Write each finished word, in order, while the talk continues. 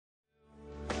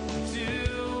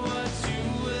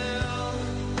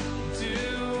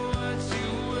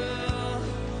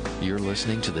You're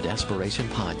listening to the Desperation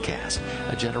Podcast,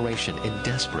 a generation in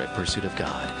desperate pursuit of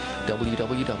God.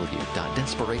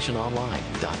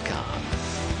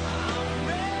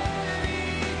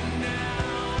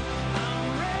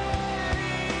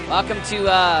 www.desperationonline.com. Welcome to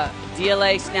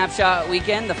DLA Snapshot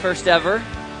Weekend, the first ever,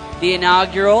 the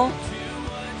inaugural.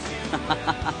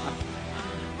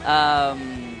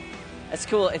 That's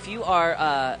cool. If you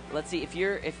are, let's see,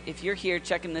 if you're here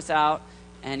checking this out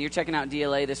and you're checking out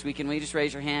DLA this weekend, will you just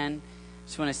raise your hand?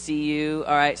 Just want to see you.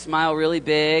 All right, smile really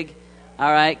big.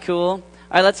 All right, cool. All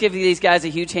right, let's give these guys a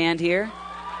huge hand here.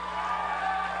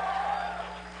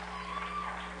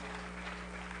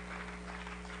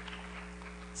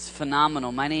 It's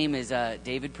phenomenal. My name is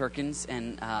David Perkins,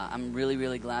 and I'm really,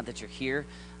 really glad that you're here.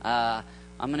 I'm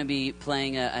going to be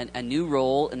playing a new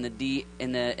role in the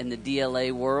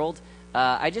DLA world.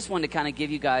 I just wanted to kind of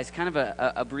give you guys kind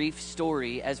of a brief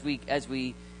story as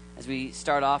we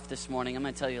start off this morning. I'm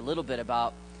going to tell you a little bit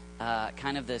about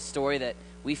kind of the story that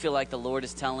we feel like the Lord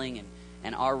is telling,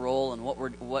 and our role, and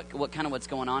what's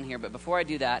going on here. But before I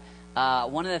do that,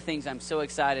 one of the things I'm so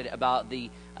excited about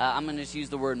I'm going to just use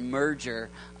the word merger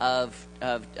of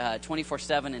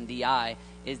 24/7 and DI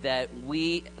is that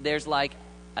there's like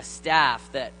a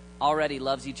staff that already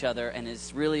loves each other and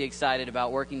is really excited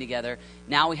about working together.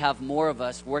 Now we have more of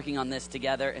us working on this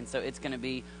together, and so it's going to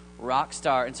be rock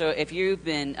star. And so if you've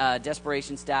been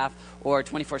Desperation staff or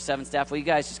 24/7 staff, will you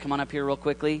guys just come on up here real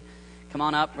quickly? Come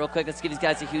on up real quick. Let's give these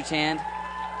guys a huge hand.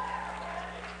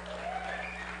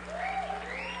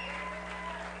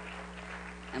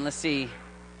 And let's see.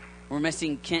 We're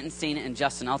missing Kent and Cena and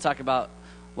Justin. Why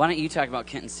don't you talk about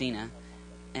Kent and Cena,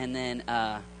 and then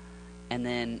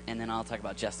I'll talk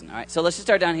about Justin. All right. So let's just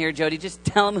start down here, Jody. Just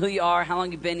tell them who you are, how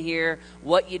long you've been here,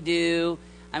 what you do.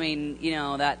 I mean,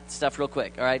 that stuff real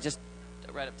quick. All right. Just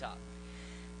right up top.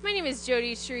 My name is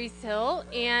Jody Sharice Hill,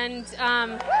 and okay.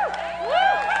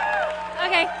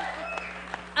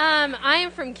 I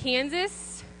am from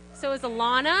Kansas. So is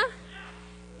Alana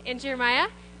and Jeremiah.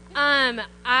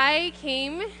 I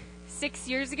came 6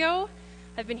 years ago.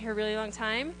 I've been here a really long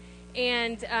time,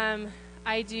 and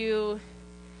I do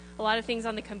a lot of things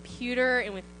on the computer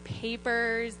and with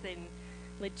papers and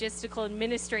logistical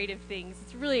administrative things.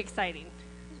 It's really exciting.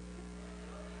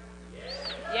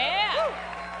 Yeah.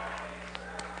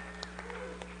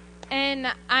 And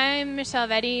I'm Michelle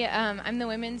Vetty. I'm the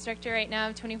women's director right now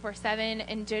of 24/7,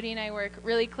 and Jody and I work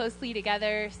really closely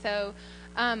together. So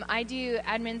I do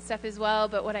admin stuff as well,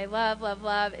 but what I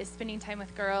love is spending time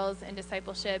with girls and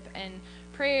discipleship and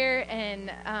prayer, and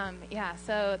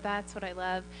so that's what I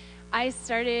love. I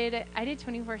did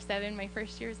 24/7. My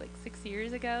first year was like 6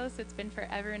 years ago, so it's been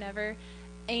forever and ever.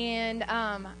 And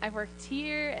I've worked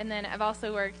here, and then I've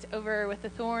also worked over with the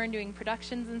Thorn doing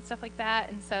productions and stuff like that.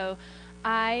 And so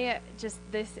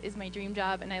this is my dream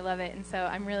job, and I love it. And so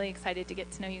I'm really excited to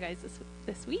get to know you guys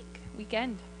this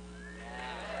weekend.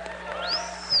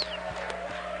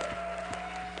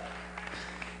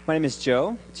 My name is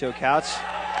Joe Couch.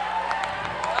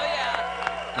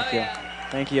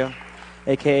 Thank you.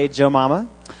 A.K.A. Joe Mama.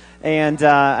 And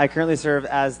I currently serve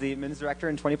as the men's director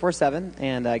in 24/7,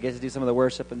 and I get to do some of the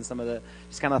worship and some of the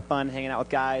just kind of fun hanging out with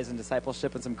guys and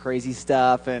discipleship and some crazy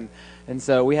stuff. And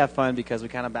so we have fun because we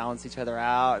kind of balance each other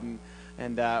out, and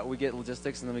we get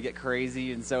logistics and then we get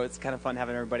crazy. And so it's kind of fun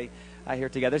having everybody here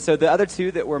together. So the other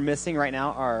two that we're missing right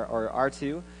now are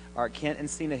Kent and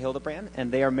Cena Hildebrand,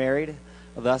 and they are married.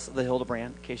 Thus, the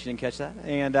Hildebrand, in case you didn't catch that.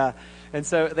 And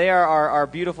so they are our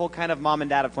beautiful kind of mom and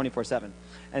dad of 24/7.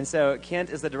 And so Kent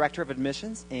is the director of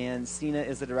admissions, and Cena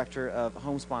is the director of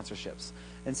home sponsorships.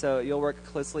 And so you'll work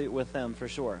closely with them for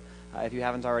sure if you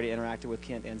haven't already interacted with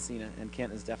Kent and Cena. And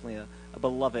Kent is definitely a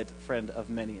beloved friend of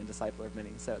many and discipler of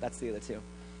many. So that's the other two.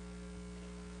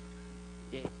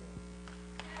 Yeah.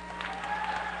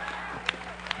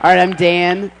 All right, I'm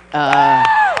Dan.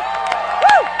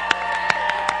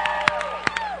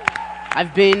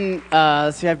 I've been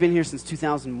here since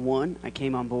 2001. I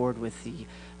came on board with the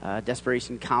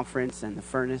Desperation Conference and the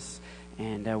Furnace,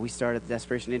 and we started the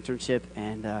Desperation Internship,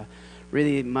 and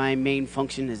really my main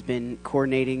function has been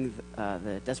coordinating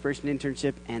the Desperation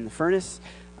Internship and the Furnace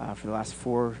for the last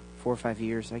four or 5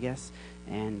 years, I guess,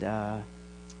 and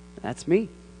that's me.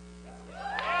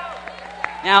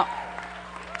 Now,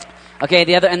 okay,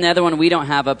 the other one we don't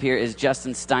have up here is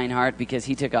Justin Steinhardt, because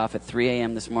he took off at 3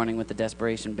 a.m. this morning with the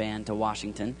Desperation Band to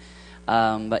Washington.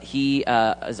 But he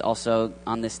is also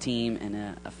on this team,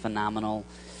 and a phenomenal,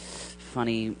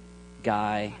 funny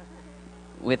guy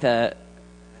with a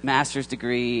master's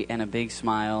degree and a big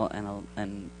smile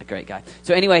and a great guy.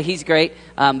 So anyway, he's great.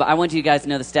 But I want you guys to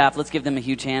know the staff. Let's give them a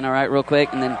huge hand, all right, real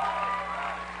quick, and then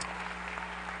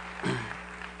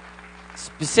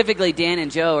Specifically, Dan and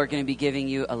Joe are going to be giving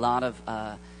you a lot of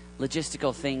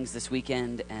logistical things this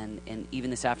weekend, and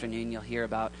even this afternoon you'll hear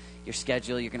about your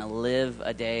schedule. You're going to live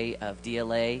a day of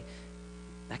DLA.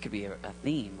 That could be a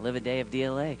theme, live a day of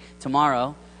DLA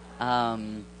tomorrow.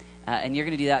 And you're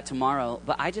going to do that tomorrow.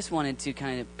 But I just wanted to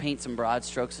kind of paint some broad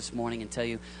strokes this morning and tell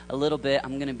you a little bit.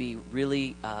 I'm going to be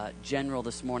really general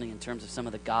this morning in terms of some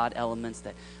of the God elements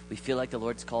that we feel like the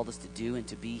Lord's called us to do and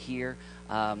to be here.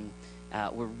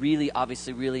 We're really,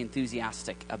 obviously, really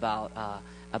enthusiastic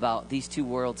about these two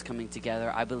worlds coming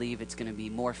together. I believe it's going to be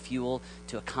more fuel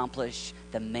to accomplish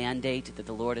the mandate that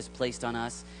the Lord has placed on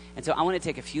us. And so I want to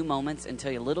take a few moments and tell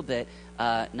you a little bit,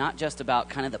 not just about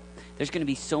kind of there's going to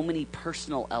be so many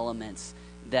personal elements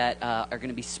that are going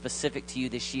to be specific to you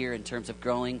this year in terms of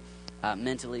growing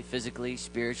mentally, physically,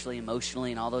 spiritually,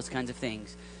 emotionally, and all those kinds of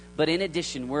things. But in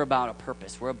addition, we're about a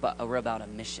purpose. We're about a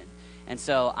mission. And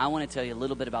so I want to tell you a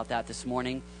little bit about that this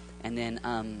morning, and then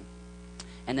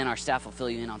our staff will fill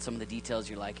you in on some of the details.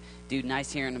 You're like, dude,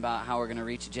 nice hearing about how we're going to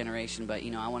reach a generation, but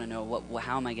I want to know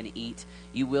how am I going to eat?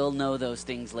 You will know those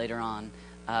things later on.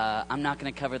 I'm not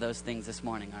going to cover those things this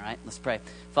morning. All right, let's pray.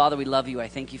 Father, we love you. I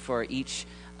thank you for each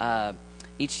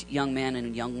young man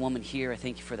and young woman here. I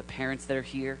thank you for the parents that are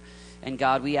here. And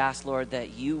God, we ask, Lord,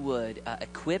 that you would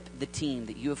equip the team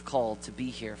that you have called to be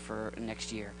here for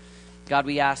next year. God,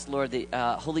 we ask, Lord, that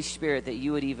Holy Spirit, that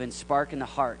you would even spark in the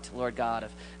heart, Lord God,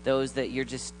 of those that you're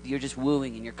just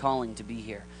wooing and you're calling to be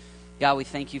here. God, we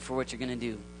thank you for what you're going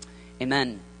to do.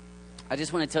 Amen. I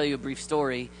just want to tell you a brief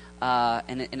story,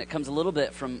 and it comes a little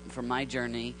bit from my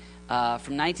journey.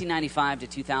 From 1995 to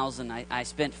 2000, I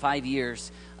spent 5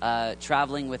 years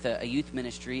traveling with a youth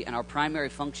ministry, and our primary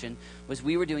function was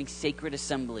we were doing sacred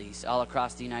assemblies all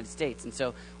across the United States. And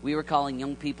so we were calling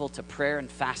young people to prayer and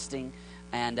fasting.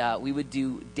 And we would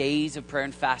do days of prayer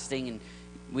and fasting,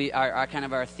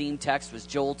 and our theme text was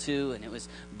Joel 2, and it was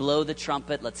blow the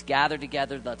trumpet, let's gather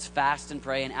together, let's fast and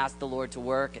pray and ask the Lord to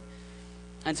work.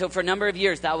 And so for a number of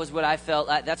years, that was what I felt,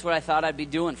 that's what I thought I'd be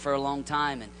doing for a long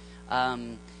time.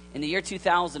 And in the year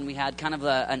 2000, we had kind of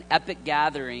an epic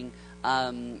gathering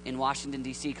in Washington,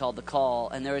 D.C. called The Call,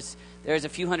 and there was a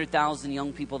few 100,000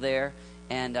 young people there,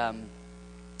 and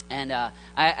I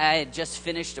had just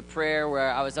finished a prayer where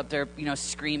I was up there,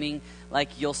 screaming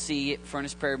like you'll see at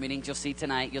Furnace Prayer Meetings. You'll see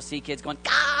tonight. You'll see kids going,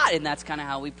 God! And that's kind of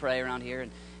how we pray around here.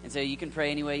 And so you can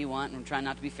pray any way you want. And we're trying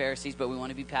not to be Pharisees, but we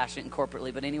want to be passionate and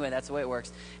corporately. But anyway, that's the way it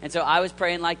works. And so I was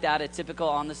praying like that, a typical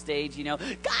on the stage,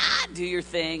 God, do your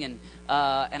thing. And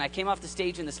I came off the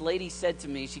stage, and this lady said to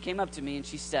me, she came up to me, and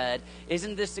she said,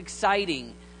 isn't this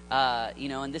exciting?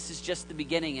 And this is just the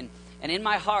beginning. And in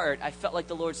my heart, I felt like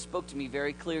the Lord spoke to me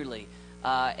very clearly.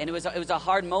 And it was a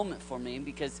hard moment for me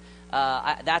because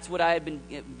that's what I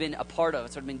had been a part of.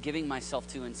 It's what I've been giving myself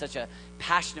to in such a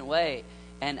passionate way.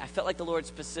 And I felt like the Lord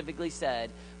specifically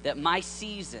said that my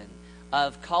season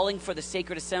of calling for the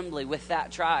sacred assembly with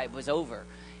that tribe was over.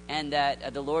 And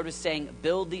that the Lord was saying,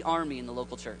 build the army in the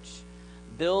local church.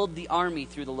 Build the army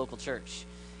through the local church.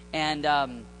 And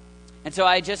so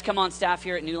I had just come on staff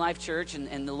here at New Life Church,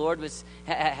 and the Lord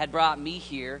had brought me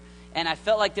here. And I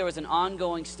felt like there was an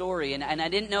ongoing story. And I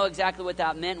didn't know exactly what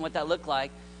that meant and what that looked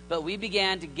like. But we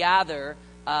began to gather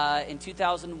in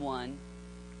 2001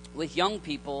 with young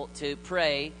people to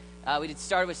pray. We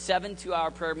started with 7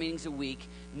 2-hour prayer meetings a week,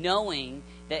 knowing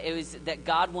that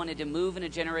God wanted to move in a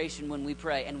generation when we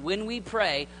pray. And when we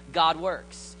pray, God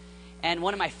works. And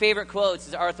one of my favorite quotes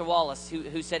is Arthur Wallace,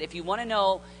 who said, if you want to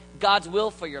know God's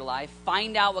will for your life,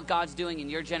 find out what God's doing in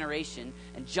your generation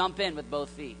and jump in with both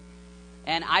feet.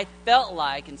 And I felt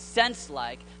like and sensed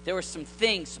like there were some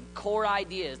things, some core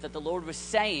ideas that the Lord was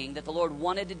saying that the Lord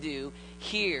wanted to do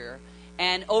here.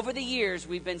 And over the years,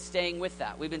 we've been staying with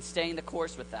that. We've been staying the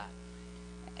course with that.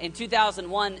 In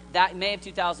 2001, May of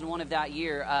 2001 of that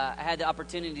year, I had the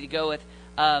opportunity to go with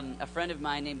a friend of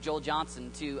mine named Joel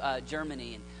Johnson to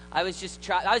Germany. And I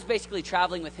was basically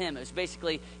traveling with him. It was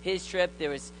basically his trip. There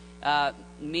was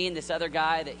me and this other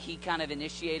guy that he kind of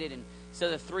initiated, and so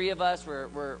the three of us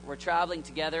were traveling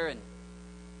together, and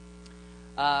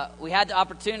we had the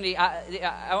opportunity.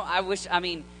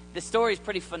 The story is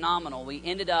pretty phenomenal. We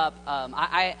ended up.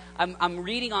 I'm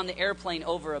reading on the airplane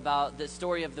over about the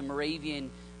story of the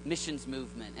Moravian missions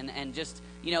movement, and just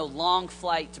long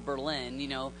flight to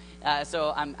Berlin.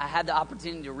 So I had the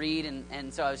opportunity to read,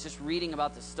 and so I was just reading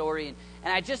about the story,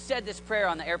 and I just said this prayer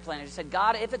on the airplane. I just said,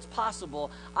 God, if it's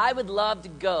possible, I would love to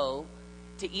go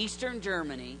to Eastern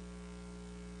Germany,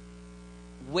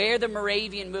 where the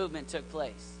Moravian movement took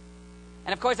place.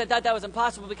 And of course, I thought that was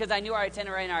impossible because I knew our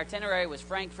itinerary, and our itinerary was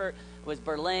Frankfurt, was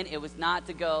Berlin. It was not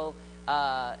to go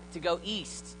to go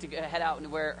east, to head out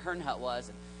where Herrnhut was.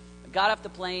 And I got off the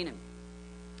plane,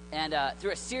 and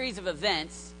through a series of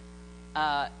events,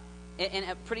 in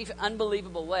a pretty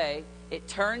unbelievable way, it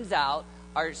turns out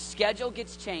our schedule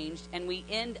gets changed, and we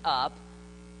end up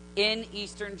in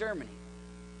Eastern Germany.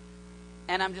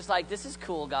 And I'm just like, this is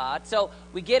cool, God. So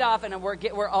we get off, and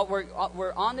we're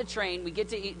on the train. We get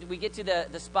to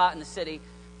the spot in the city,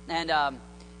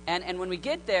 and when we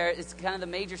get there, it's kind of the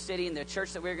major city, and the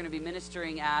church that we were going to be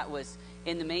ministering at was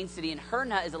in the main city. And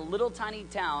Herrnhut is a little tiny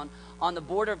town on the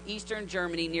border of Eastern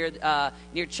Germany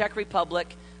near Czech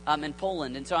Republic and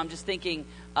Poland. And so I'm just thinking,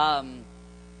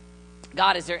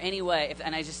 God, is there any way?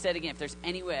 And I just said again, if there's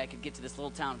any way I could get to this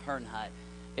little town of Herrnhut,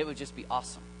 it would just be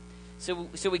awesome.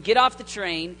 So we get off the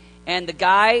train, and the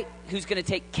guy who's going to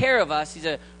take care of us, he's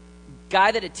a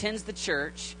guy that attends the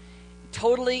church,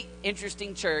 totally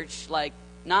interesting church, like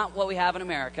not what we have in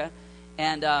America.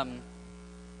 And I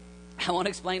won't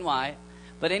explain why.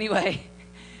 But anyway,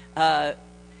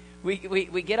 we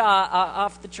get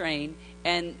off the train,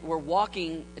 and we're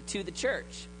walking to the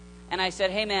church. And I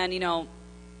said, hey, man,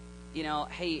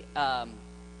 hey,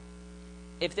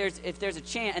 if there's a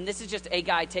chance, and this is just a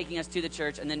guy taking us to the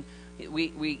church, and then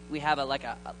we have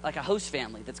a host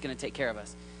family that's going to take care of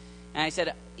us. And I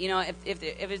said,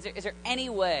 is there any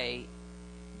way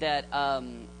that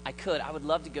I would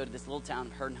love to go to this little town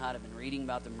of Herrnhut. I've been reading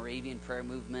about the Moravian prayer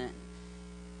movement.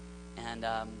 And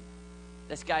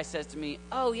this guy says to me,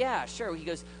 oh, yeah, sure. He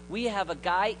goes, we have a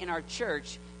guy in our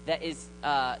church that is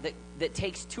that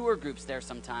takes tour groups there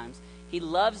sometimes. He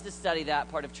loves to study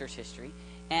that part of church history.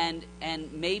 And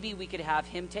maybe we could have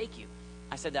him take you.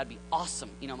 I said, that'd be awesome.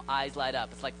 My eyes light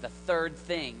up. It's like the third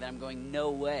thing that I'm going,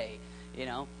 no way,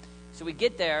 So we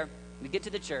get there, we get to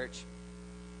the church,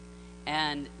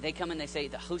 and they come and they say,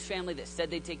 the host family that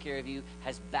said they'd take care of you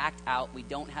has backed out. We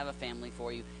don't have a family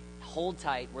for you. Hold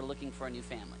tight. We're looking for a new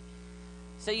family.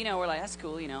 So, we're like, that's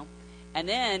cool, And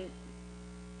then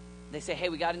they say, hey,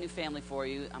 we got a new family for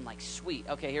you. I'm like, sweet.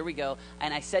 Okay, here we go.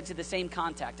 And I said to the same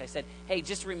contact, I said, hey,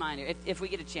 just a reminder, if we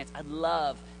get a chance, I'd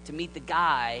love to meet the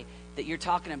guy that you're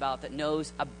talking about that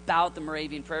knows about the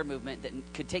Moravian prayer movement that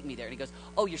could take me there. And he goes,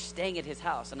 oh, you're staying at his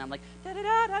house. And I'm like,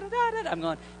 da-da-da-da-da-da-da. I'm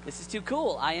going, this is too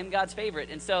cool. I am God's favorite.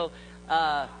 And so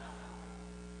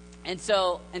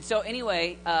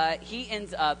anyway, he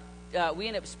ends up, we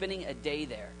end up spending a day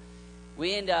there.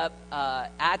 We end up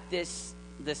at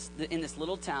in this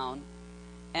little town,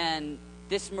 and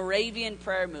this Moravian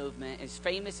prayer movement is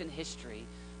famous in history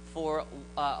for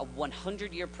a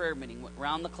 100-year prayer meeting,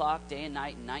 round the clock, day and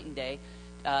night and day.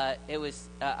 It was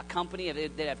a company of,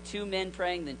 they'd have 2 men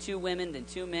praying, then 2 women, then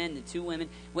 2 men, then 2 women.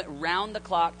 Went round the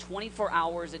clock, 24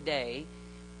 hours a day,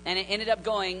 and it ended up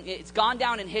it's gone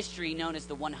down in history known as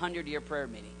the 100-year prayer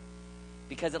meeting,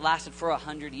 because it lasted for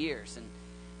 100 years. And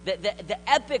the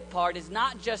epic part is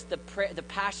not just the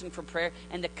passion for prayer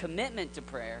and the commitment to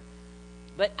prayer,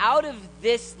 but out of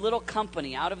this little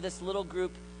company, out of this little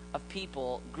group of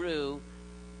people, grew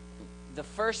the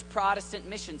first Protestant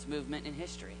missions movement in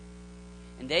history.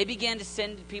 And they began to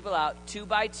send people out 2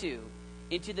 by 2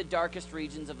 into the darkest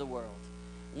regions of the world.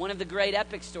 One of the great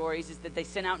epic stories is that they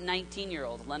sent out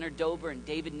 19-year-olds. Leonard Dober and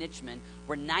David Nitschmann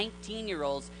were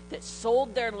 19-year-olds that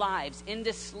sold their lives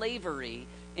into slavery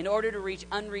in order to reach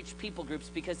unreached people groups,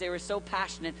 because they were so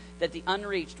passionate that the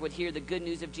unreached would hear the good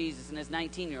news of Jesus, and as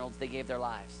 19-year-olds, they gave their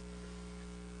lives.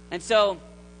 And so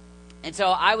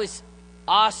I was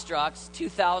awestruck,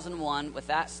 2001, with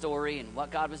that story and what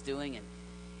God was doing,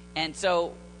 and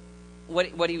so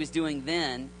what he was doing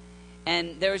then.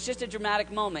 And there was just a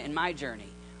dramatic moment in my journey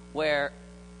where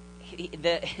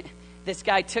this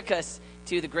guy took us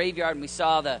to the graveyard, and we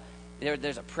saw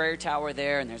there's a prayer tower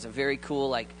there, and there's a very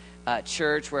cool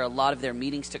church where a lot of their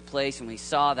meetings took place, and we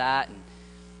saw that.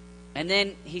 And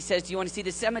then he says, do you want to see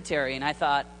the cemetery? And I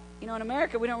thought, in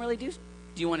America we don't really do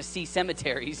you want to see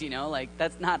cemeteries,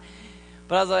 that's not.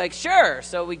 But I was like, sure.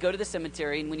 So we go to the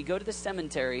cemetery, and when you go to the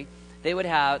cemetery, they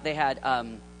had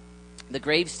the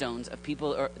gravestones of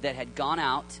people that had gone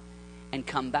out and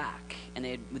come back,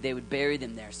 and they would bury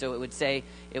them there. So it would say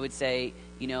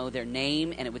their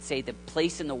name, and it would say the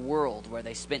place in the world where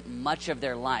they spent much of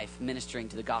their life ministering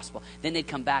to the gospel. Then they'd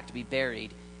come back to be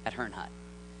buried at Herrnhut.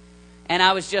 And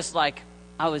I was just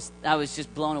I was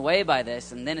just blown away by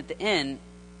this. And then at the end,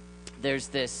 there's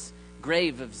this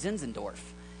grave of Zinzendorf.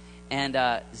 And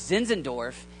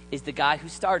Zinzendorf is the guy who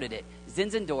started it.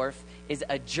 Zinzendorf is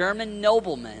a German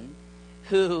nobleman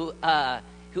who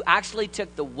actually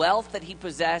took the wealth that he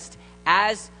possessed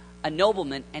as a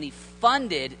nobleman, and he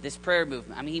funded this prayer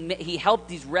movement. I mean, he helped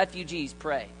these refugees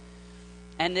pray.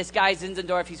 And this guy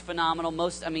Zinzendorf, he's phenomenal.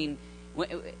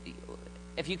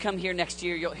 if you come here next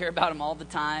year, you'll hear about him all the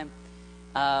time.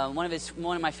 One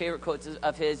of my favorite quotes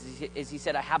of his is he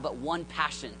said, "I have but one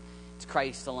passion, it's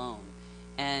Christ alone."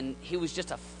 And he was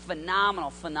just a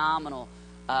phenomenal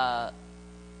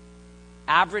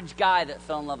average guy that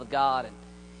fell in love with God.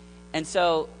 And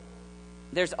so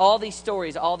there's all these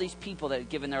stories, all these people that have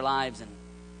given their lives.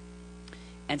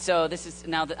 And so this is,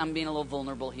 now that I'm being a little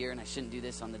vulnerable here, and I shouldn't do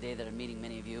this on the day that I'm meeting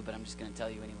many of you, but I'm just going to tell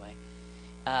you anyway.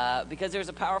 Because there's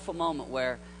a powerful moment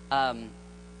where I'm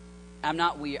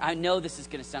not weird. I know this is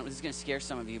going to scare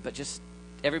some of you, but just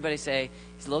everybody say,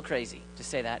 he's a little crazy. Just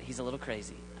say that. He's a little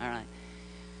crazy. All right.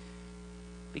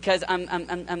 Because I'm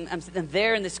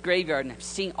there in this graveyard, and I'm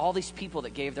seeing all these people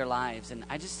that gave their lives. And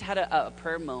I just had a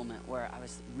prayer moment where I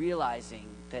was realizing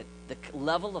that the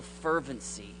level of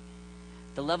fervency,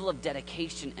 the level of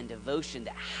dedication and devotion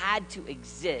that had to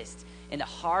exist in the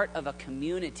heart of a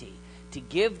community to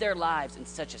give their lives in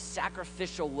such a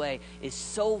sacrificial way is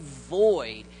so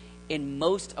void in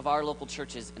most of our local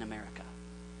churches in America,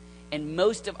 in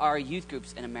most of our youth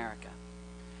groups in America.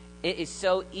 It is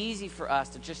so easy for us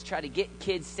to just try to get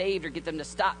kids saved or get them to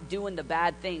stop doing the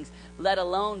bad things, let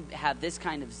alone have this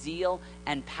kind of zeal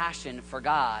and passion for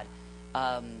God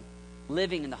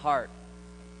living in the heart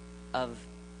of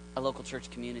a local church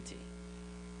community.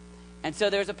 And so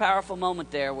there's a powerful moment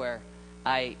there where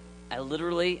I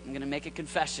literally, I'm going to make a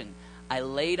confession, I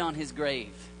laid on his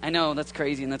grave. I know, that's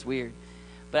crazy and that's weird.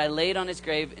 But I laid on his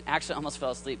grave and actually almost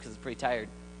fell asleep because I was pretty tired.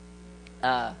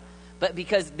 But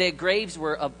because the graves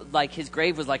were, his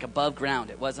grave was like above ground.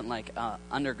 It wasn't like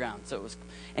underground. So it was,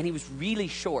 and he was really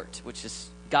short, which is,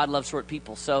 God loves short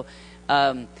people. So,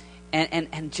 and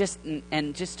just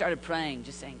started praying,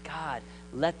 just saying, God,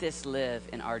 let this live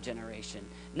in our generation.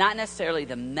 Not necessarily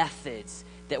the methods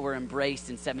that were embraced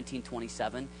in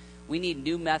 1727. We need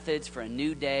new methods for a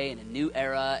new day and a new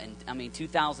era. And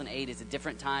 2008 is a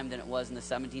different time than it was in the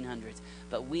 1700s.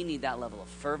 But we need that level of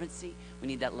fervency. We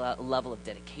need that level of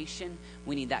dedication.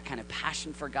 We need that kind of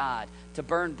passion for God to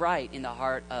burn bright in the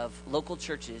heart of local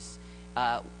churches,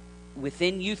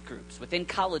 within youth groups, within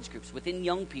college groups, within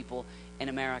young people in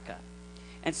America.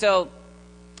 And so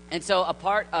a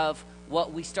part of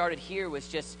what we started here was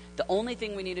just the only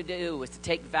thing we needed to do was to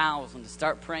take vows and to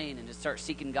start praying and to start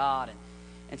seeking God.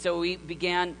 And so we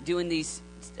began doing these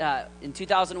in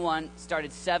 2001,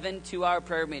 started 7 2-hour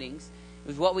prayer meetings. It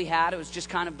was what we had. It was just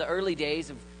kind of the early days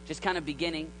of just kind of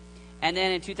beginning. And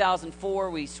then in 2004,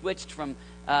 we switched from,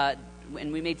 and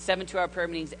we made 7 2-hour prayer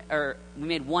meetings, or we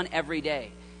made one every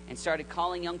day, and started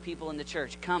calling young people in the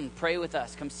church, come pray with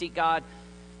us, come seek God.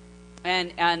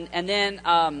 And then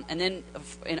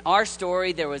in our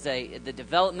story, there was the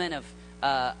development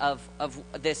of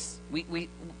this. We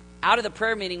out of the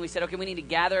prayer meeting, we said, okay, we need to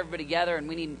gather everybody together, and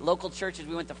we need local churches.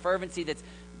 We want the fervency that's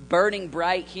burning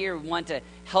bright here. We want to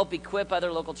help equip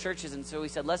other local churches, and so we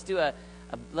said, let's do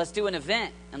an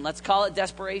event, and let's call it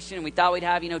Desperation. And we thought we'd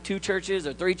have 2 churches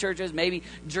or 3 churches, maybe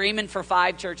dreaming for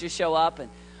 5 churches show up. And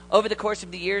over the course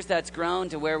of the years, that's grown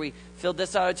to where we filled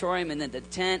this auditorium, and then the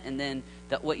tent, and then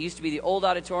what used to be the old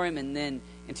auditorium, and then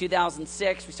in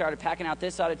 2006 we started packing out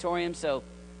this auditorium. So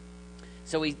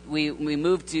we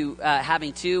moved to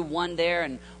having 2, one there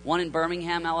and one in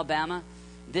Birmingham, Alabama.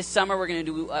 This summer we're going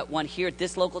to do one here at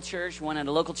this local church, one at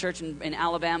a local church in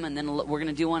Alabama, and then we're going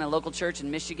to do one at a local church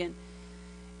in Michigan.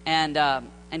 And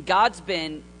God's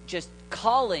been just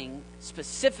calling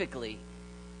specifically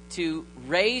to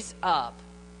raise up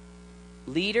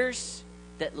leaders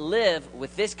that live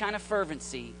with this kind of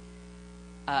fervency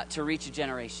to reach a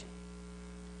generation.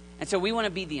 And so we want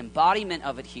to be the embodiment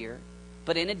of it here.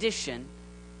 But in addition,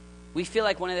 we feel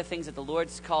like one of the things that the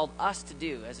Lord's called us to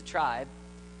do as a tribe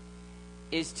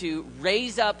is to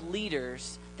raise up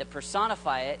leaders that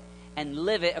personify it and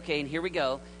live it. Okay, and here we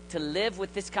go. To live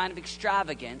with this kind of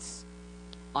extravagance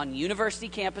on university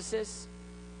campuses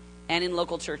and in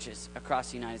local churches across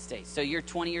the United States. So you're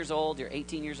 20 years old, you're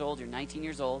 18 years old, you're 19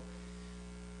 years old.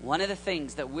 One of the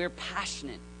things that we're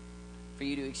passionate for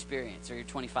you to experience, or you're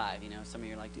 25, some of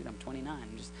you are like, dude, I'm 29.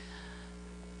 I'm just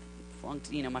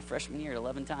flunked, my freshman year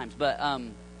 11 times. But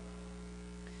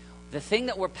the thing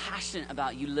that we're passionate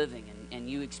about you living and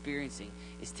you experiencing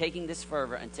is taking this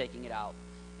fervor and taking it out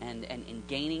and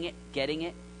gaining it, getting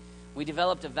it. We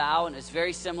developed a vow, and it's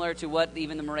very similar to what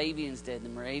even the Moravians did. The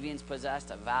Moravians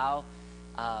possessed a vow,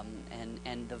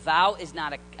 and the vow is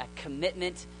not a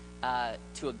commitment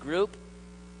to a group.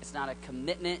 It's not a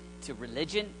commitment to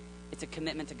religion. It's a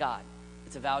commitment to God.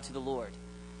 It's a vow to the Lord.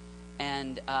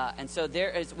 And so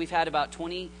we've had about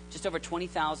just over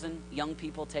 20,000 young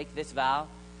people take this vow,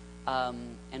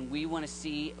 and we want to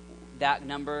see that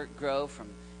number grow from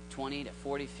 20 to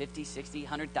 40, 50, 60,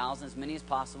 100,000, as many as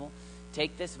possible.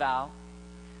 Take this vow.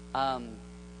 And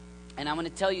I'm going to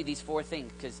tell you these 4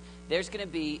 things because there's going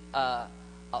to be a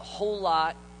whole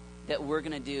lot that we're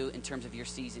going to do in terms of your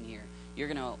season here. You're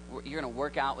going to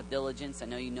work out with diligence. I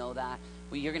know you know that.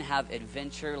 You're going to have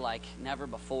adventure like never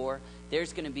before.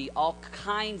 There's going to be all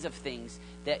kinds of things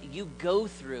that you go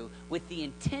through with the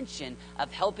intention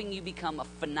of helping you become a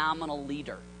phenomenal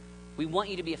leader. We want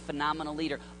you to be a phenomenal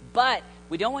leader. But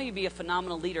we don't want you to be a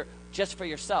phenomenal leader just for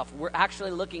yourself. We're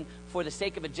actually looking for the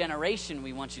sake of a generation.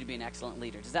 We want you to be an excellent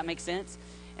leader. Does that make sense?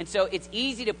 And so it's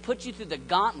easy to put you through the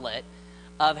gauntlet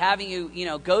of having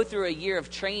you, go through a year of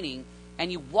training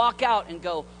and you walk out and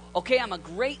go, okay, I'm a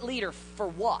great leader for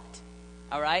what?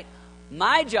 All right?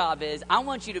 My job is I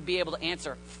want you to be able to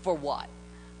answer for what?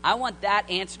 I want that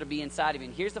answer to be inside of you.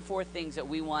 And here's the 4 things that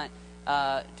we want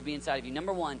to be inside of you.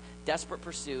 Number 1, desperate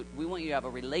pursuit. We want you to have a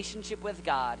relationship with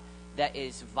God that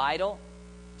is vital,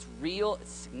 it's real,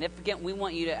 it's significant. We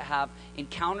want you to have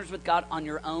encounters with God on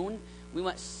your own. We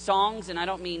want songs, and I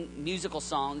don't mean musical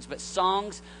songs, but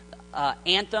songs,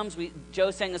 anthems.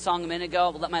 Joe sang a song a minute ago,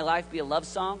 Let My Life Be a Love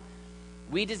Song.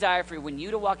 We desire for when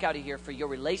you to walk out of here, for your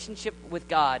relationship with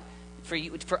God,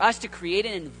 for us to create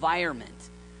an environment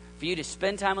for you to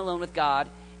spend time alone with God,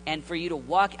 and for you to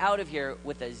walk out of here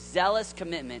with a zealous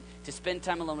commitment to spend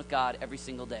time alone with God every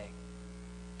single day.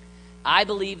 I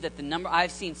believe that the number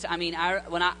I've seen, when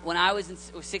I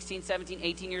was 16, 17,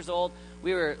 18 years old,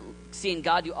 we were seeing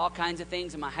God do all kinds of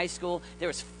things in my high school. There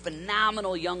was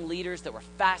phenomenal young leaders that were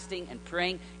fasting and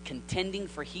praying, contending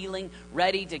for healing,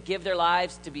 ready to give their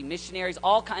lives to be missionaries,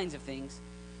 all kinds of things.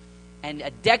 And a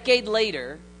decade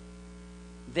later,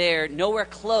 they're nowhere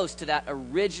close to that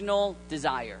original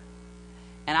desire.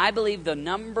 And I believe the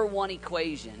number 1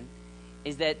 equation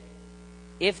is that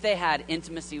if they had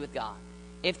intimacy with God,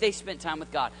 if they spent time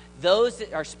with God, those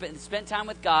that are spent time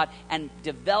with God and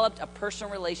developed a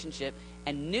personal relationship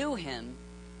and knew Him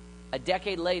a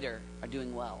decade later are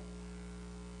doing well.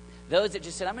 Those that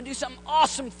just said, I'm going to do something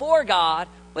awesome for God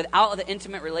without the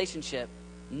intimate relationship,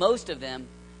 most of them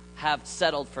have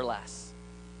settled for less.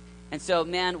 And so,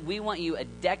 man, we want you a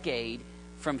decade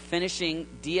from finishing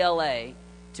DLA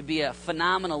to be a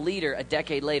phenomenal leader a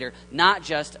decade later, not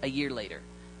just a year later.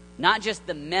 Not just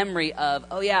the memory of,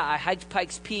 oh yeah, I hiked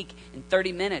Pikes Peak in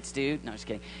 30 minutes, dude. No, just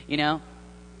kidding.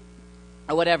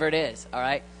 Or whatever it is, all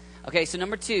right? Okay, so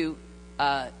number 2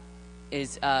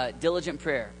 is diligent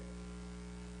prayer.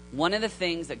 One of the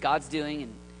things that God's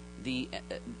doing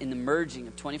in the merging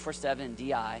of 24/7 and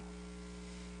DI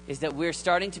is that we're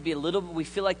starting to be we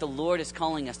feel like the Lord is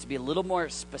calling us to be a little more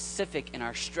specific in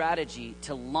our strategy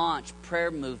to launch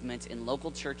prayer movements in local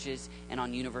churches and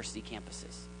on university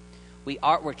campuses.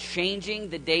 We're changing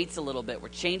the dates a little bit. We're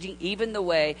changing even the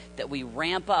way that we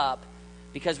ramp up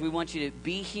because we want you to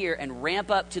be here and ramp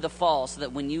up to the fall so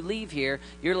that when you leave here,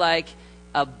 you're like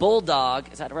a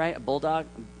bulldog. Is that right? A bulldog?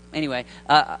 Anyway,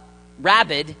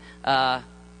 rabid,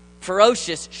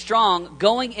 ferocious, strong,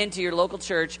 going into your local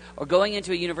church or going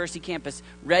into a university campus,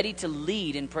 ready to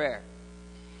lead in prayer.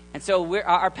 And so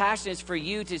our passion is for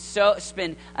you to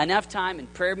spend enough time in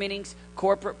prayer meetings,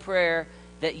 corporate prayer,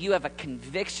 that you have a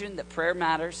conviction that prayer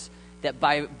matters, that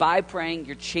by praying,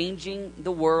 you're changing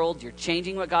the world, you're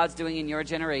changing what God's doing in your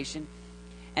generation,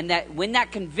 and that when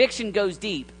that conviction goes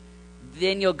deep,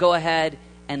 then you'll go ahead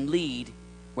and lead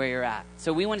where you're at.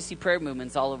 So we want to see prayer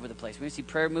movements all over the place. We want to see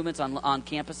prayer movements on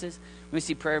campuses. We want to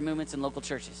see prayer movements in local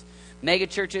churches. Mega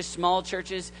churches, small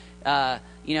churches,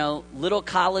 little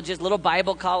colleges, little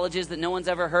Bible colleges that no one's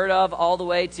ever heard of, all the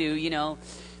way to,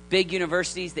 big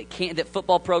universities that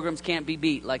football programs can't be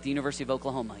beat, like the University of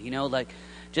Oklahoma.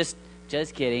 Just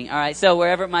kidding. All right, so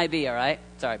wherever it might be. All right,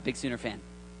 sorry, big Sooner fan.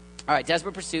 All right,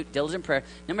 desperate pursuit, diligent prayer.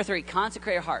 Number 3,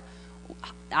 consecrate your heart.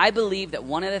 I believe that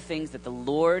one of the things that the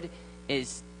Lord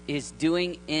is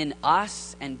doing in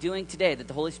us and doing today, that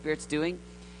the Holy Spirit's doing,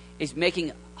 is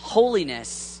making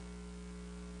holiness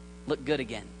look good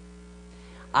again.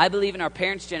 I believe in our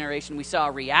parents' generation, we saw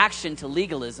a reaction to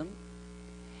legalism.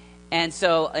 And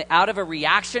so out of a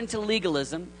reaction to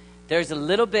legalism, there's a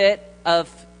little bit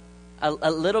of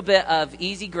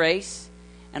easy grace.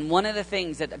 And one of the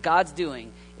things that God's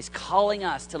doing is calling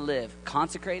us to live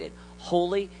consecrated,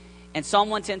 holy. And Psalm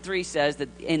 110:3 says that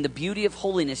in the beauty of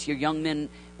holiness, your young men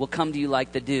will come to you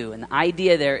like the dew. And the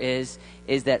idea there is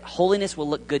that holiness will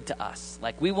look good to us.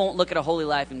 Like, we won't look at a holy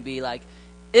life and be like,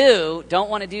 ew, don't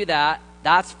want to do that.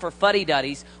 That's for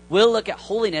fuddy-duddies. We'll look at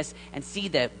holiness and see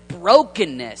the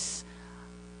brokenness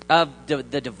of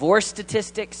the divorce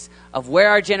statistics, of where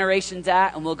our generation's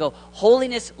at, and we'll go,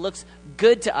 holiness looks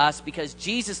good to us because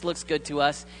Jesus looks good to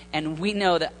us, and we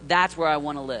know that that's where I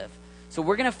want to live. So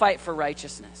we're going to fight for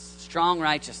righteousness, strong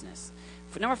righteousness.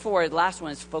 For number 4, the last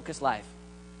one is focus life.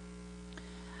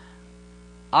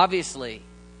 Obviously,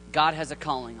 God has a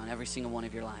calling on every single one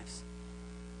of your lives.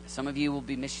 Some of you will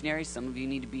be missionaries. Some of you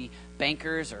need to be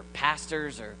bankers or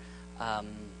pastors or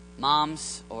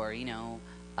moms, or,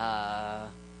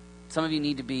 some of you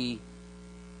need to be,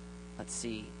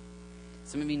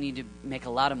 some of you need to make a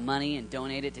lot of money and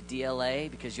donate it to DLA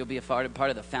because you'll be a part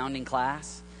of the founding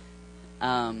class.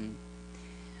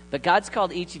 But God's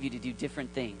called each of you to do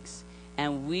different things.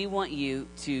 And we want you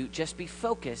to just be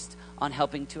focused on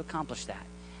helping to accomplish that.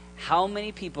 How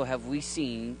many people have we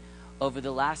seen over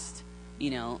the last,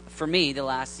 for me, the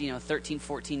last, 13,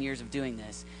 14 years of doing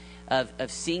this,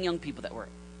 of seeing young people that were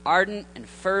ardent and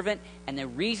fervent, and the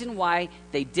reason why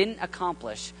they didn't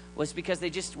accomplish was because they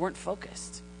just weren't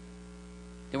focused.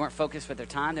 They weren't focused with their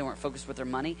time. They weren't focused with their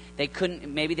money.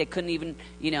 Maybe they couldn't even,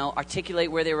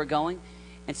 articulate where they were going.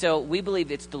 And so we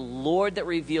believe it's the Lord that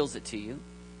reveals it to you.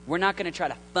 We're not going to try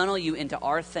to funnel you into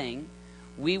our thing.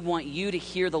 We want you to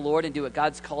hear the Lord and do what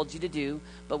God's called you to do,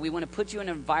 but we want to put you in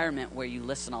an environment where you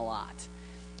listen a lot.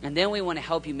 And then we want to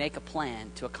help you make a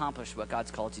plan to accomplish what God's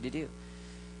called you to do.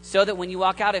 So that when you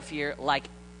walk out of here, like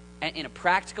in a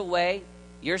practical way,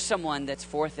 you're someone that's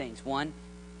 4 things. 1,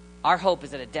 our hope is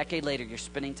that a decade later, you're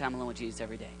spending time alone with Jesus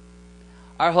every day.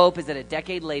 Our hope is that a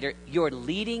decade later, you're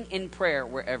leading in prayer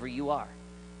wherever you are.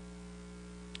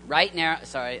 Right now,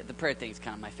 the prayer thing is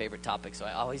kind of my favorite topic, so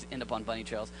I always end up on bunny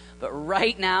trails. But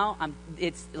right now,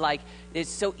 it's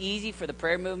so easy for the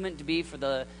prayer movement to be for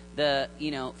the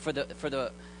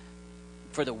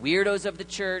weirdos of the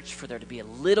church, for there to be a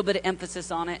little bit of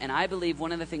emphasis on it. And I believe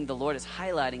one of the things the Lord is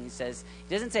highlighting, he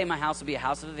doesn't say my house will be a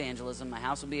house of evangelism, my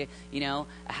house will be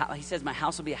he says my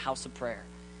house will be a house of prayer.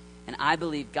 And I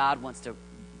believe God wants to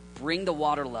bring the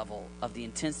water level of the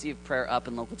intensity of prayer up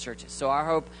in local churches. So our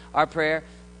hope, our prayer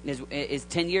is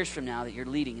 10 years from now that you're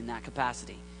leading in that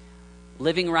capacity.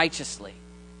 Living righteously.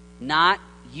 Not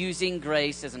using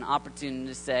grace as an opportunity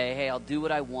to say, hey, I'll do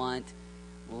what I want,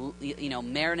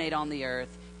 marinate on the earth,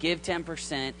 give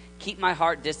 10%, keep my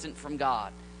heart distant from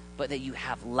God. But that you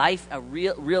have life, a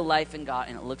real life in God,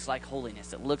 and it looks like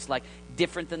holiness. It looks like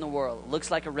different than the world. It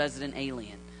looks like a resident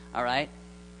alien. All right?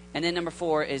 And then number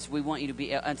 4 is we want you to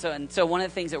be, and so one of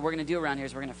the things that we're going to do around here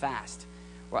is we're going to fast.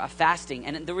 We're fasting.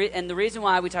 And the reason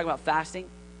why we talk about fasting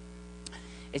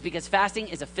is because fasting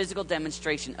is a physical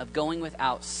demonstration of going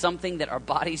without something that our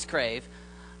bodies crave,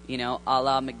 a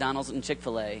la McDonald's and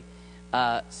Chick-fil-A.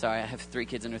 Sorry, I have 3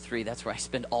 kids under 3. That's where I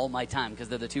spend all my time because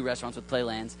they're the 2 restaurants with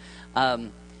playlands.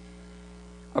 Our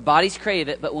bodies crave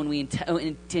it, but when we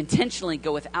intentionally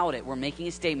go without it, we're making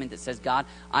a statement that says, God,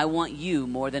 I want you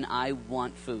more than I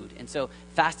want food. And so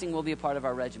fasting will be a part of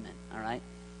our regimen, all right?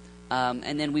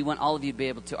 And then we want all of you to be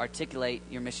able to articulate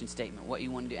your mission statement, what you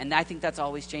want to do. And I think that's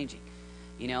always changing.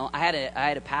 I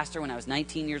had a pastor when I was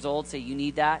 19 years old say, you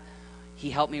need that.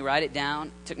 He helped me write it down.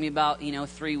 It took me about,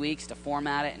 3 weeks to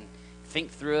format it and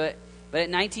think through it. But at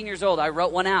 19 years old, I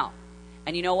wrote one out.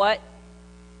 And you know what?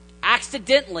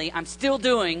 Accidentally, I'm still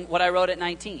doing what I wrote at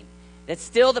 19. That's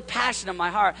still the passion of my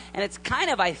heart. And it's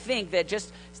kind of, I think, that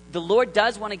just the Lord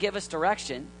does want to give us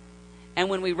direction. And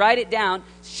when we write it down,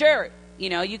 sure,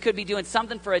 you could be doing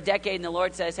something for a decade and the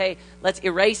Lord says, hey, let's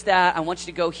erase that. I want you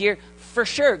to go here. For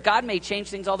sure, God may change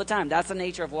things all the time. That's the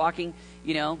nature of walking,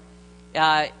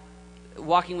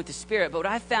 walking with the Spirit. But what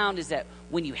I found is that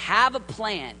when you have a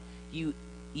plan, you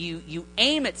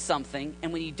aim at something,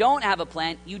 and when you don't have a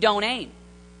plan, you don't aim.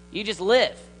 You just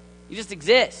live. You just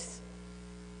exist.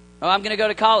 Oh, I'm going to go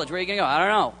to college. Where are you going to go? I don't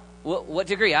know. What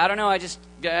degree? I don't know. I just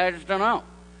don't know.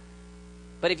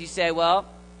 But if you say, well,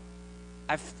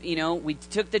 we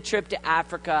took the trip to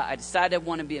Africa. I decided I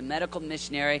want to be a medical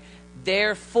missionary.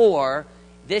 Therefore,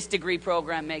 this degree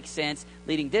program makes sense.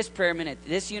 Leading this prayer minute at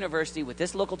this university with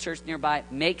this local church nearby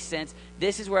makes sense.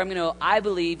 This is where I'm going to, I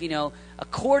believe,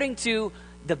 according to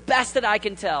the best that I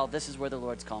can tell, this is where the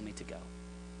Lord's called me to go.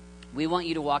 We want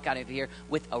you to walk out of here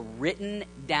with a written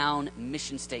down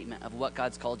mission statement of what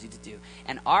God's called you to do.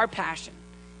 And our passion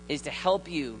is to help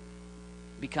you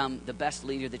become the best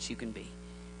leader that you can be,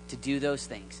 to do those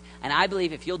things. And I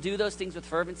believe if you'll do those things with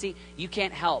fervency, you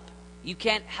can't help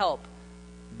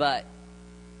but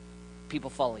people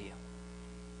follow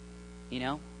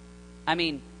you.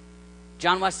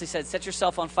 John Wesley said, set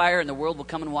yourself on fire and the world will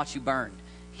come and watch you burn.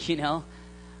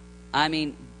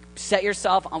 Set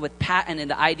yourself on with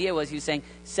and the idea was he was saying,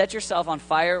 set yourself on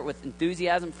fire with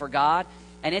enthusiasm for God,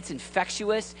 and it's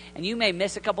infectious, and you may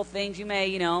miss a couple things. You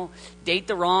may, date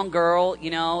the wrong girl,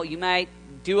 you might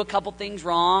do a couple things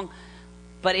wrong,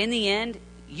 But in the end,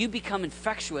 you become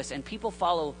infectious, and people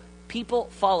follow people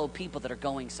that are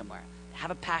going somewhere. They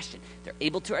have a passion. They're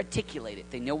able to articulate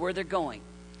it. They know where they're going.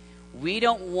 We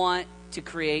don't want to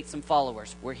create some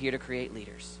followers. We're here to create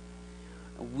leaders.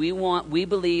 We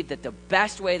believe that the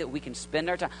best way that we can spend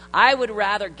our time, I would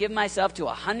rather give myself to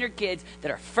 100 kids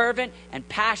that are fervent and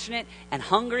passionate and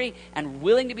hungry and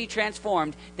willing to be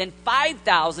transformed than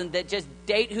 5,000 that just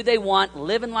date who they want,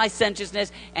 live in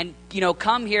licentiousness, and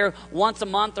come here once a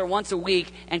month or once a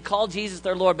week and call Jesus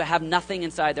their Lord but have nothing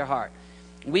inside their heart.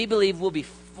 We believe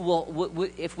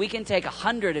if we can take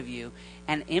 100 of you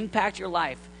and impact your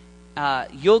life,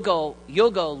 you'll go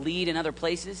lead in other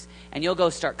places, and you'll go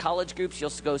start college groups.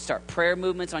 You'll go start prayer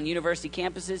movements on university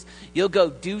campuses. You'll go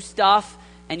do stuff,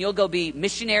 and you'll go be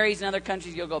missionaries in other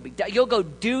countries. You'll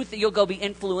go be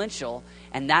influential,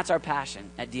 and that's our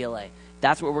passion at DLA.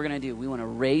 That's what we're going to do. We want to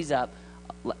raise up.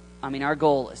 Our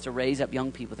goal is to raise up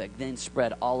young people that then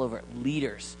spread all over,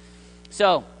 leaders.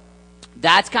 So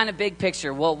that's kind of big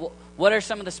picture. Well, what are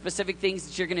some of the specific things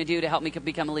that you're going to do to help me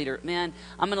become a leader? Man,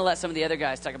 I'm going to let some of the other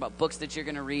guys talk about books that you're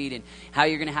going to read and how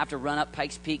you're going to have to run up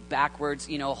Pikes Peak backwards,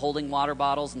 holding water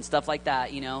bottles and stuff like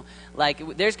that,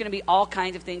 Like, there's going to be all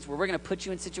kinds of things where we're going to put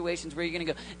you in situations where you're going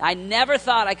to go, I never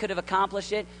thought I could have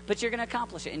accomplished it, but you're going to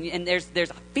accomplish it. And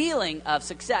there's a feeling of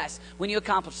success when you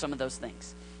accomplish some of those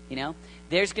things,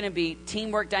 There's going to be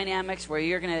teamwork dynamics where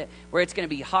it's going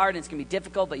to be hard and it's going to be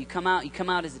difficult, but you come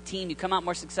out as a team, you come out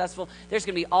more successful. There's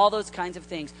going to be all those kinds of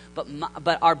things.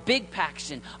 But our big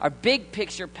passion, our big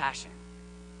picture passion,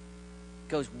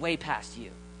 goes way past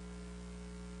you.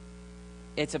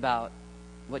 It's about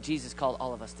what Jesus called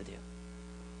all of us to do.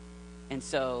 And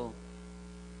so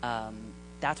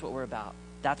that's what we're about.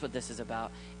 That's what this is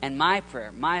about. And my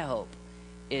prayer, my hope,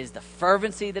 is the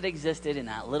fervency that existed in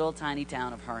that little tiny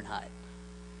town of Herrnhut.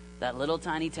 That little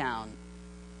tiny town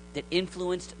that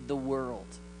influenced the world.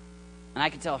 And I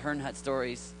could tell Herrnhut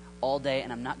stories all day,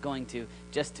 and I'm not going to,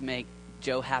 just to make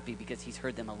Joe happy because he's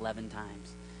heard them 11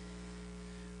 times.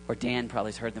 Or Dan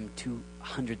probably has heard them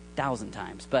 200,000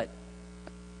 times. But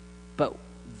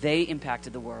they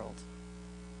impacted the world.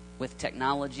 With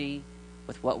technology,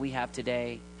 with what we have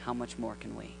today, how much more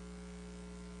can we?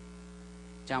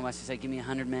 John Wesley said, give me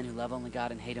 100 men who love only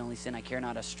God and hate only sin. I care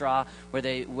not a straw,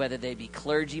 whether they be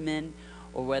clergymen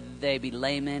or whether they be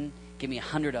laymen. Give me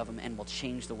 100 of them and we'll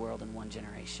change the world in one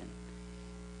generation.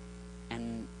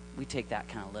 And we take that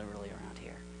kind of literally around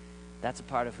here. That's a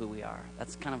part of who we are.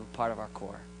 That's kind of a part of our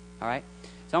core. All right?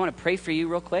 So I want to pray for you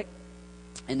real quick,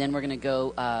 and then we're going to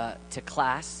go to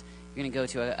class. You're going to go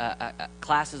to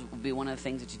classes will be one of the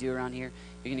things that you do around here.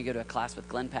 You're going to go to a class with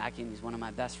Glenn Packing. He's one of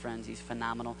my best friends. He's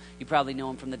phenomenal. You probably know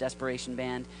him from the Desperation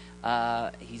Band.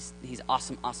 He's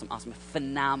awesome, awesome, awesome.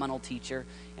 Phenomenal teacher.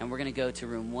 And we're going to go to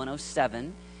room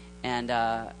 107. And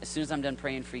as soon as I'm done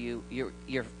praying for you, you're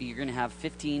going to have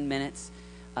 15 minutes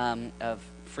of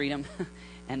freedom,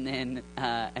 and then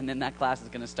that class is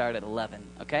going to start at 11.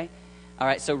 Okay? All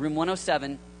right. So room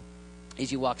 107 is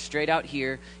you walk straight out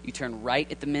here. You turn right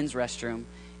at the men's restroom,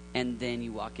 and then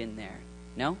you walk in there.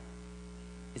 No?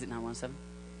 Is it not 107?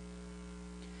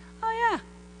 Oh, yeah.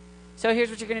 So here's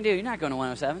what you're going to do. You're not going to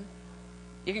 107.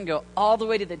 You can go all the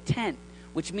way to the tent,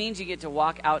 which means you get to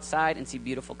walk outside and see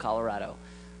beautiful Colorado.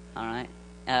 All right?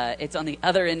 It's on the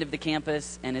other end of the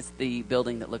campus, and it's the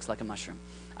building that looks like a mushroom.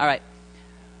 All right.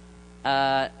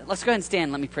 Let's go ahead and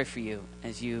stand. Let me pray for you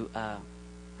as you are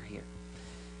here.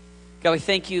 God, we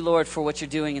thank you, Lord, for what you're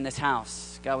doing in this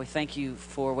house. God, we thank you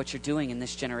for what you're doing in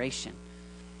this generation.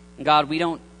 And God, we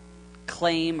don't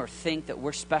claim or think that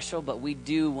we're special, but we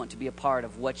do want to be a part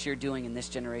of what you're doing in this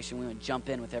generation. We want to jump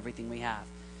in with everything we have.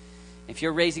 If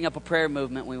you're raising up a prayer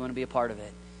movement, we want to be a part of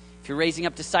it. If you're raising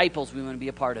up disciples, we want to be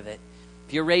a part of it.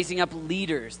 If you're raising up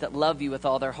leaders that love you with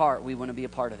all their heart, we want to be a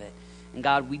part of it. And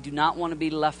God, we do not want to be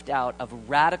left out of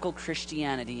radical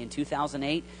Christianity in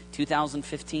 2008,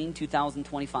 2015,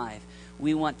 2025.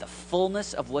 We want the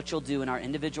fullness of what you'll do in our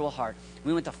individual heart.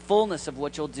 We want the fullness of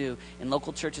what you'll do in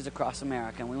local churches across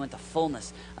America. And we want the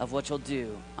fullness of what you'll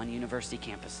do on university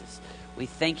campuses. We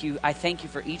thank you. I thank you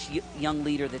for each young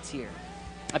leader that's here.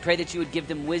 I pray that you would give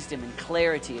them wisdom and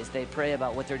clarity as they pray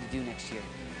about what they're to do next year.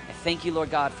 I thank you,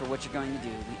 Lord God, for what you're going to do.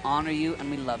 We honor you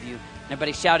and we love you. And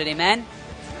everybody shouted, amen.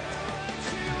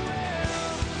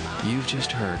 You've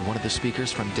just heard one of the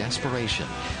speakers from Desperation,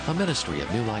 a ministry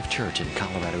of New Life Church in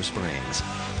Colorado Springs.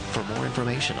 For more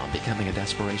information on becoming a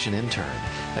Desperation intern,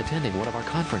 attending one of our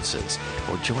conferences,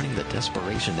 or joining the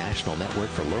Desperation National Network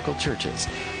for local churches,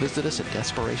 visit us at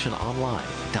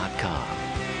desperationonline.com.